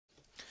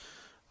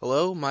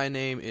Hello, my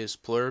name is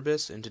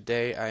Pluribus, and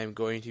today I am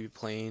going to be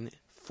playing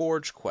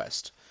Forge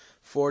Quest.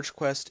 Forge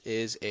Quest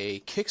is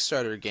a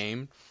Kickstarter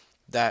game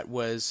that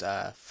was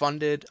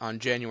funded on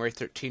January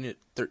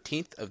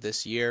 13th of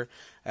this year.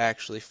 I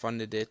actually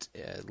funded it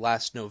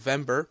last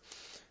November.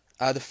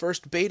 The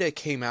first beta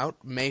came out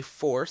May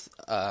 4th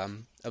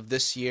of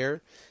this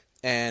year,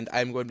 and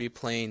I'm going to be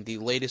playing the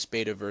latest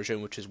beta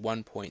version, which is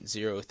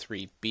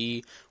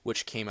 1.03b,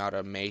 which came out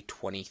on May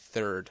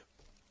 23rd.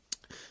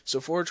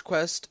 So Forge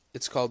Quest,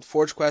 it's called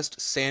Forge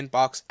Quest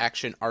Sandbox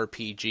Action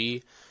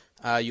RPG.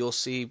 You'll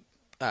see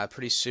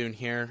pretty soon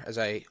here as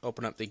I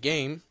open up the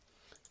game.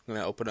 I'm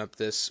going to open up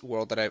this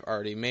world that I've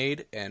already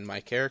made and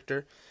my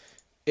character.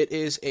 It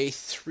is a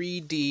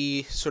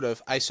 3D sort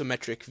of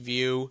isometric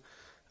view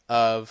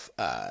of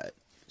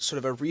sort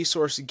of a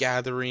resource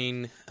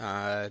gathering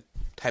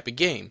type of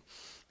game.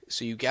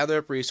 So you gather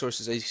up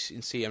resources. As you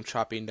can see, I'm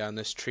chopping down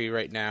this tree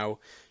right now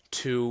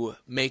to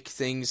make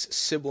things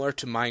similar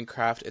to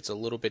Minecraft. It's a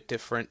little bit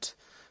different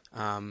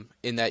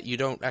in that you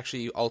don't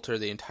actually alter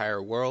the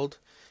entire world,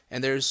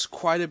 and there's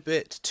quite a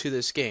bit to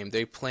this game.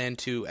 There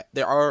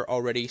are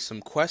already some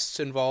quests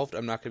involved.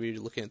 I'm not going to be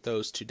looking at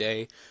those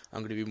today.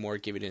 I'm going to be more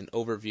giving an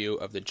overview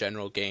of the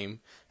general game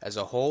as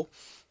a whole.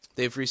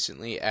 They've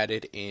recently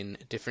added in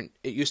different...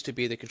 It used to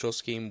be the control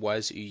scheme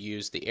was you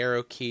use the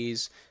arrow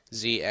keys,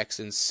 Z, X,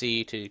 and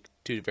C to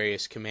do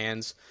various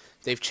commands.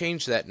 They've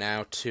changed that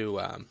now to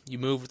you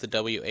move with the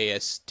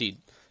WASD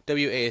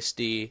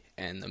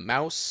and the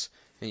mouse,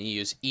 and you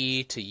use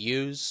E to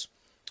use.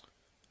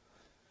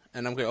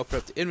 And I'm going to open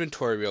up the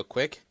inventory real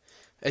quick.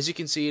 As you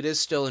can see, it is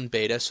still in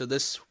beta, so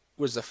this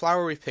was the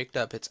flower we picked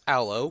up. It's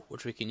aloe,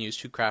 which we can use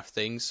to craft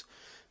things.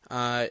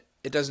 It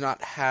does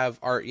not have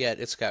art yet.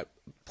 It's got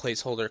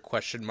placeholder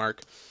question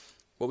mark.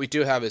 What we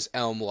do have is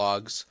elm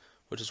logs,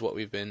 which is what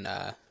we've been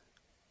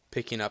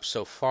picking up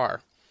so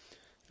far.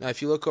 Now,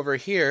 if you look over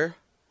here,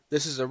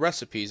 this is the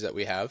recipes that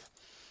we have.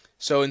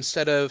 So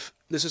instead of,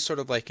 this is sort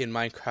of like in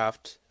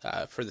Minecraft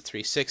for the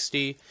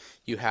 360,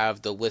 you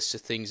have the list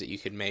of things that you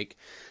can make.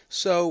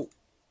 So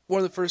one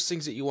of the first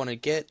things that you want to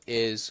get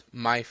is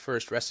My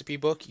First Recipe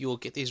Book. You will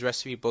get these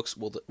recipe books,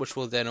 which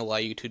will then allow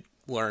you to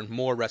learn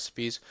more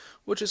recipes,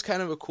 which is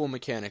kind of a cool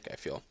mechanic, I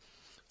feel.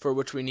 For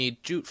which we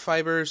need jute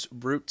fibers,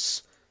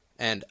 roots,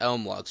 and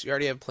elm logs. You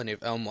already have plenty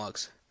of elm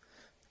logs.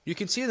 You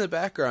can see in the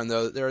background,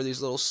 though, that there are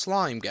these little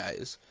slime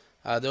guys.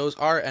 Those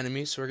are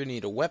enemies, so we're going to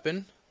need a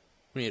weapon.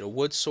 We need a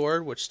wood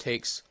sword, which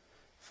takes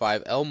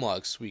 5 elm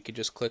logs. We could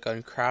just click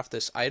on craft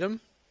this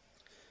item.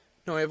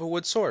 Now we have a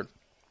wood sword.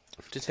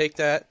 To take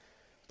that,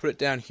 put it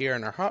down here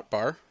in our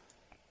hotbar,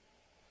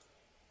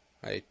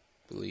 I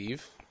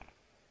believe.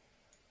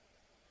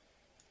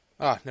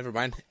 Never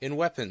mind. In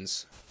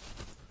weapons.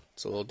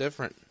 It's a little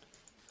different.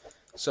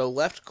 So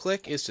left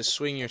click is to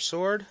swing your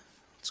sword.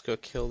 Let's go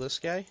kill this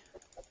guy.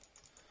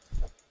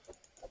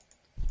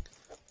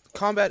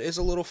 Combat is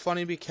a little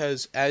funny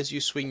because as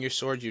you swing your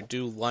sword, you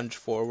do lunge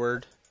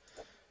forward,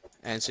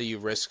 and so you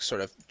risk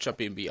sort of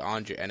jumping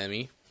beyond your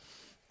enemy.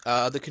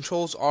 The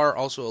controls are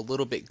also a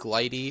little bit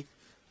glidey.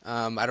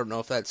 I don't know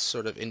if that's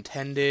sort of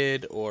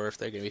intended or if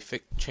they're going to be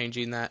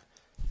changing that.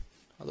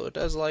 Although it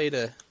does allow you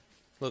to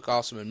look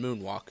awesome in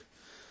Moonwalk.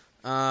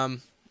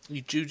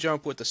 You do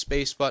jump with the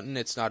space button.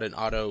 It's not an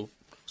auto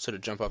sort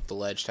of jump up the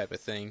ledge type of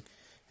thing.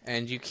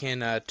 And you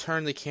can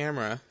turn the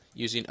camera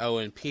using O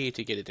and P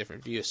to get a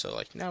different view. So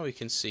like now we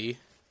can see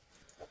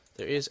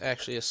there is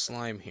actually a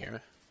slime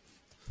here.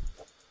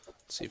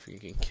 Let's see if we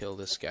can kill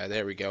this guy.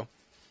 There we go.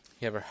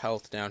 You have our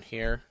health down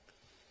here.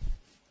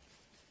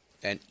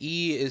 And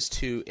E is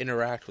to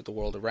interact with the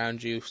world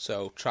around you.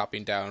 So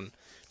chopping down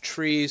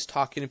trees,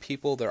 talking to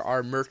people. There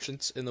are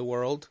merchants in the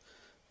world.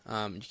 You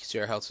can see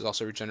our health is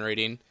also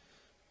regenerating.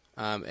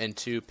 And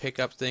to pick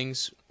up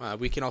things,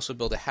 we can also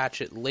build a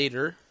hatchet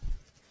later.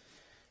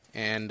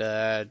 And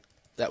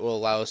that will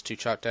allow us to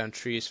chop down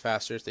trees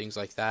faster, things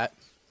like that.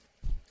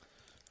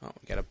 Oh,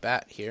 we got a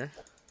bat here.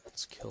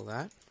 Let's kill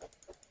that.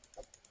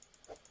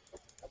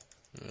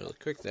 Really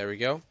quick, there we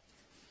go.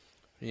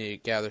 We need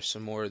to gather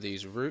some more of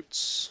these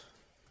roots.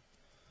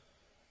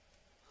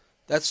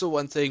 That's the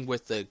one thing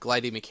with the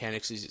gliding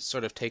mechanics is it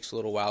sort of takes a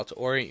little while to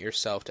orient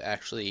yourself to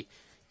actually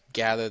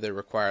gather the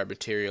required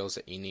materials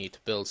that you need to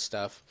build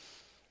stuff,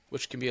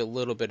 which can be a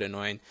little bit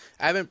annoying.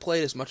 I haven't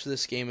played as much of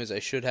this game as I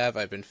should have.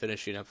 I've been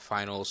finishing up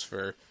finals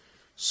for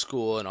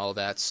school and all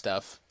that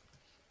stuff.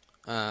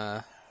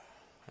 Alright,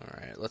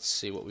 let's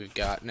see what we've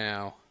got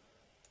now.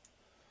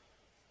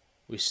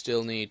 We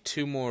still need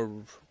 2 more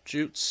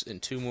jutes and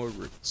 2 more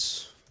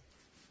roots.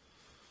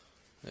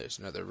 There's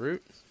another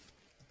root.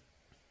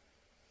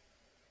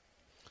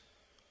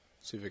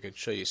 See if I can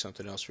show you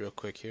something else real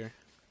quick here.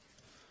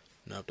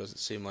 Nope, doesn't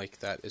seem like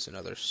that is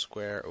another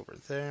square over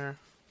there.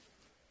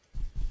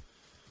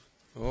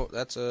 Oh,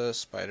 that's a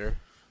spider.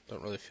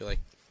 Don't really feel like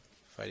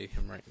fighting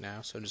him right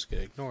now, so I'm just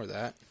going to ignore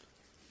that.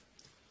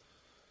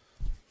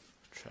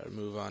 Try to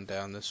move on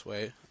down this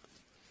way.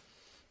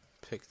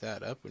 Pick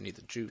that up. We need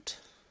the jute.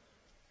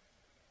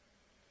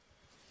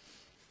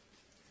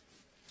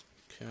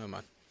 Come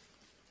on.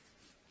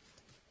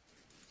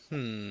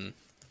 Well,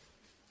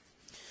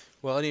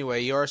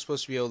 anyway, you are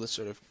supposed to be able to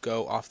sort of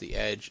go off the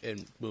edge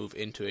and move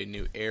into a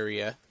new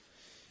area.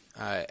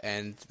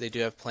 And they do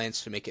have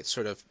plans to make it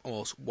sort of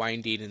almost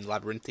winding and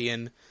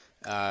labyrinthian,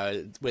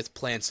 with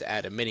plans to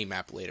add a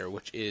mini-map later,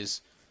 which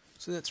is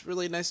something that's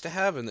really nice to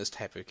have in this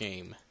type of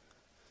game,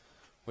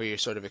 where you're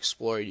sort of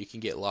exploring, you can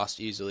get lost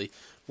easily.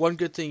 One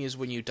good thing is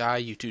when you die,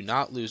 you do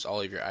not lose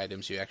all of your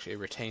items, you actually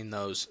retain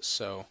those,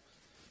 so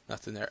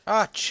nothing there.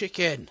 Ah,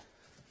 chicken!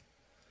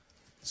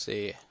 Let's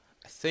see,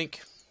 I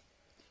think...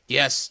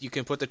 Yes, you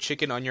can put the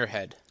chicken on your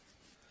head.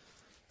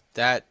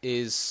 That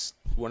is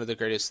one of the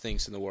greatest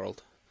things in the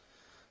world.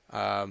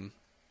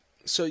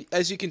 So,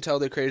 as you can tell,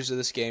 the creators of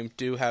this game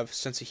do have a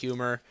sense of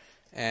humor,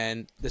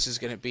 and this is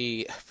going to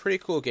be a pretty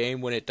cool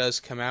game when it does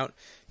come out.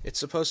 It's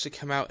supposed to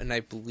come out in, I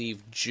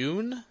believe,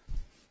 June?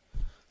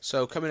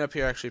 So, coming up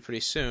here actually pretty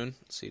soon.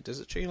 Let's see, does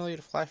the chicken allow you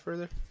to fly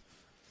further?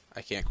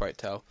 I can't quite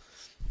tell.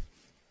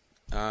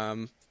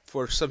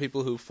 For some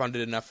people who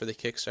funded enough for the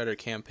Kickstarter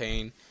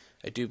campaign,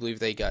 I do believe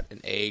they got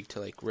an egg to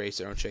like raise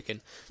their own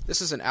chicken.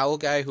 This is an owl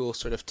guy who will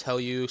sort of tell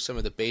you some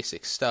of the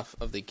basic stuff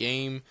of the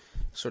game,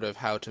 sort of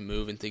how to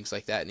move and things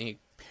like that, and he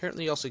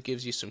apparently also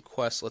gives you some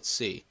quests. Let's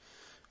see.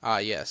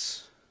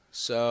 Yes.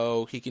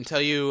 So he can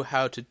tell you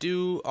how to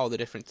do all the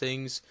different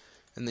things,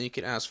 and then you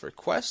can ask for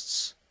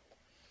quests.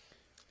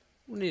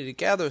 We need to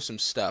gather some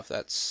stuff.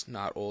 That's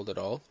not old at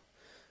all.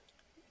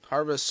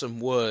 Harvest some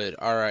wood.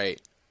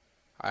 Alright.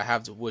 I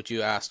have the wood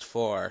you asked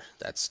for.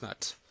 That's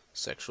not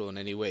sexual in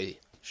any way,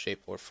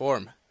 shape, or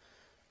form.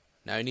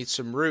 Now I need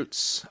some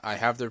roots. I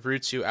have the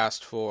roots you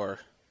asked for.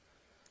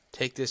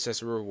 Take this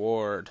as a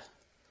reward.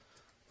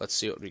 Let's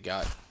see what we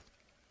got.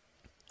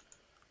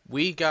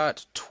 We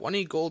got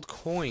 20 gold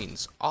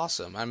coins.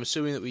 Awesome. I'm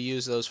assuming that we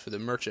use those for the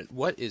merchant.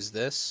 What is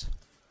this?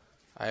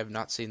 I have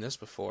not seen this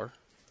before.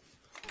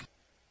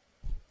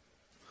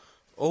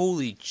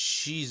 Holy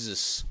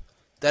Jesus.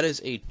 That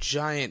is a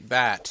giant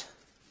bat.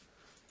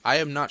 I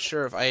am not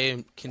sure if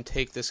I can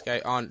take this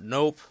guy on.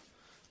 Nope.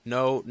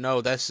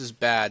 No, this is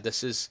bad.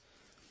 This is...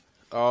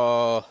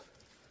 I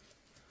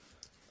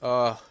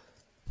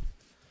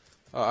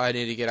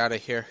need to get out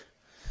of here.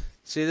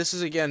 See, this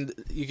is, again,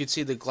 you can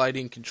see the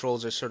gliding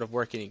controls are sort of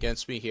working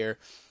against me here,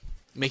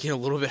 making it a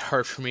little bit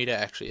hard for me to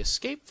actually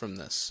escape from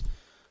this.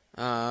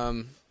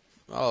 Well,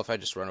 if I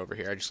just run over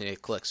here, I just need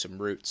to collect some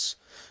roots.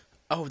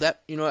 Oh,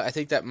 you know what, I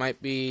think that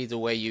might be the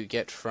way you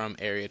get from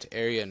area to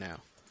area now.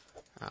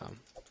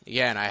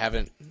 Again, I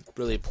haven't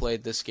really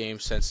played this game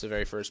since the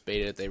very first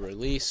beta that they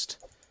released.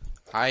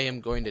 I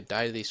am going to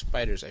die to these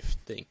spiders, I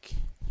think.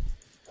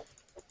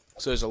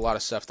 So there's a lot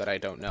of stuff that I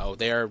don't know.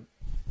 They are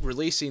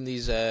releasing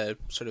these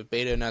sort of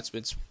beta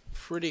announcements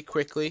pretty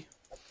quickly.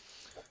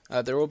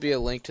 There will be a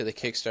link to the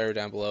Kickstarter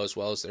down below as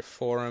well as their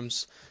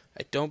forums.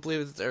 I don't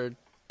believe that they're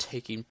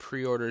taking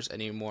pre-orders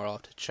anymore. I'll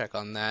have to check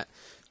on that.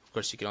 Of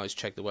course, you can always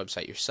check the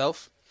website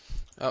yourself.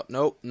 Oh,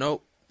 no.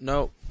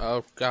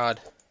 Oh, God.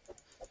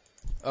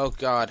 Oh,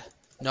 God.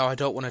 No, I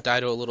don't want to die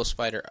to a little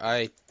spider.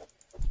 I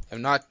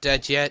am not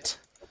dead yet.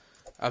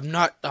 I'm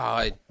not... Oh,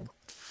 I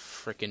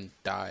freaking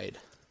died.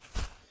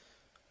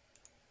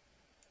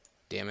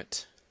 Damn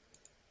it.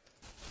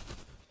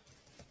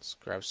 Let's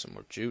grab some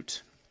more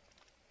jute.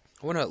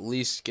 I want to at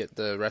least get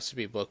the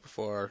recipe book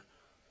before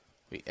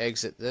we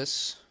exit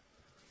this.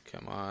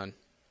 Come on.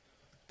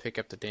 Pick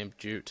up the damn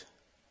jute.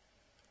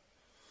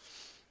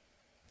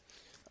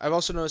 I've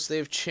also noticed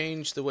they've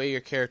changed the way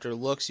your character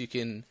looks. You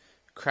can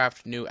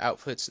craft new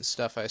outfits and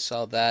stuff. I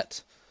saw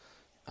that.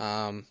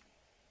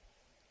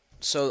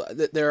 So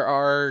there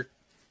are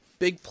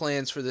big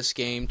plans for this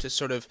game to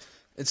sort of,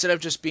 instead of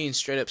just being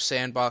straight up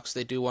sandbox,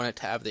 they do want it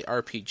to have the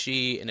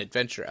RPG and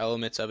adventure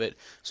elements of it.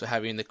 So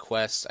having the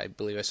quests, I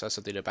believe I saw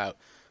something about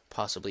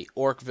possibly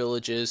orc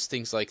villages,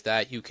 things like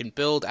that. You can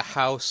build a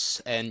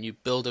house and you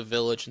build a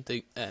village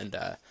and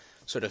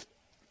sort of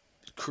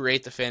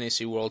create the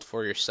fantasy world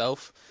for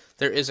yourself.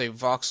 There is a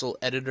voxel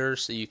editor,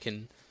 so you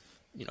can,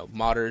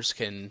 modders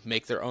can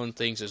make their own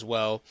things as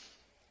well.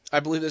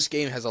 I believe this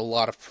game has a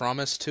lot of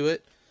promise to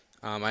it.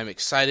 I'm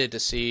excited to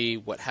see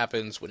what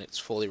happens when it's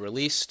fully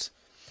released.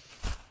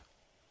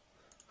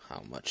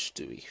 How much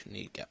do we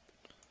need? Got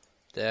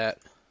that.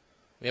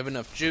 We have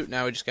enough jute.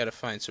 Now we just got to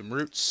find some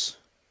roots.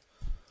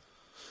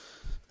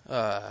 Can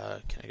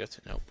I go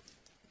to... Nope.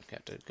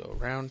 Got to go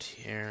around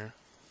here.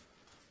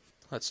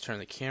 Let's turn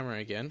the camera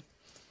again.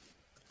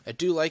 I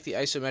do like the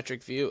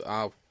isometric view.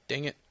 Oh,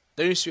 dang it.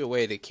 There used to be a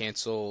way to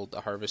cancel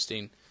the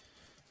harvesting.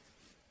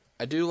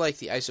 I do like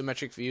the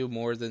isometric view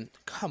more than...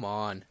 Come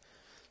on.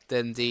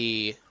 Than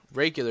the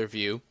regular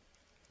view,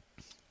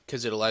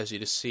 because it allows you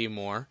to see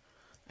more,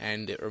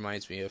 and it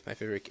reminds me of my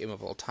favorite game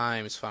of all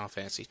time, is Final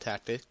Fantasy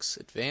Tactics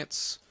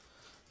Advance.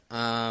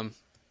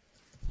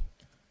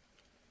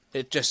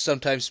 It just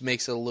sometimes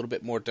makes it a little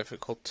bit more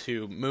difficult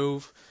to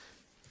move.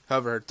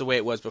 However, the way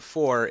it was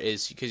before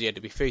is because you had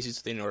to be facing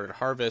something in order to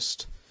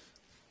harvest.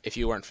 If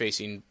you weren't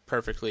facing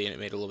perfectly, and it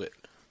made it a little bit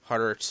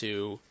harder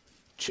to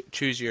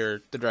choose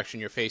the direction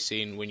you're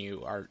facing when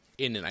you are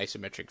in an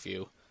isometric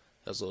view.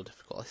 That was a little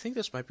difficult. I think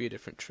this might be a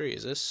different tree.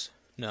 Is this?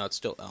 No, it's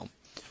still elm.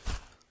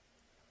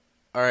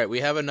 Alright, we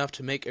have enough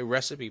to make a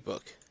recipe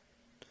book.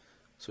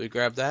 So we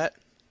grab that,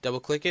 double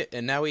click it,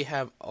 and now we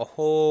have a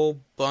whole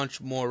bunch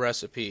more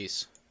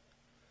recipes.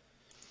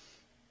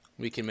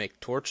 We can make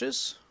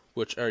torches,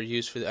 which are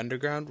used for the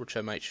underground, which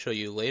I might show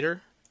you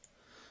later.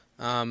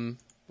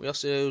 We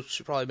also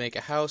should probably make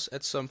a house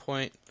at some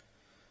point.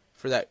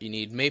 For that you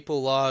need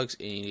maple logs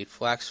and you need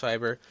flax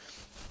fiber.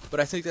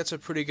 But I think that's a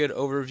pretty good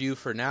overview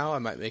for now. I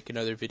might make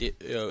another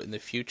video in the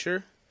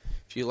future.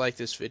 If you like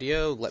this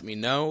video, let me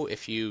know.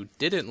 If you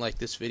didn't like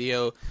this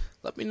video,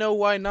 let me know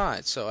why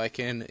not, so I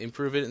can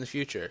improve it in the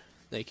future.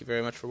 Thank you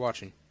very much for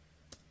watching.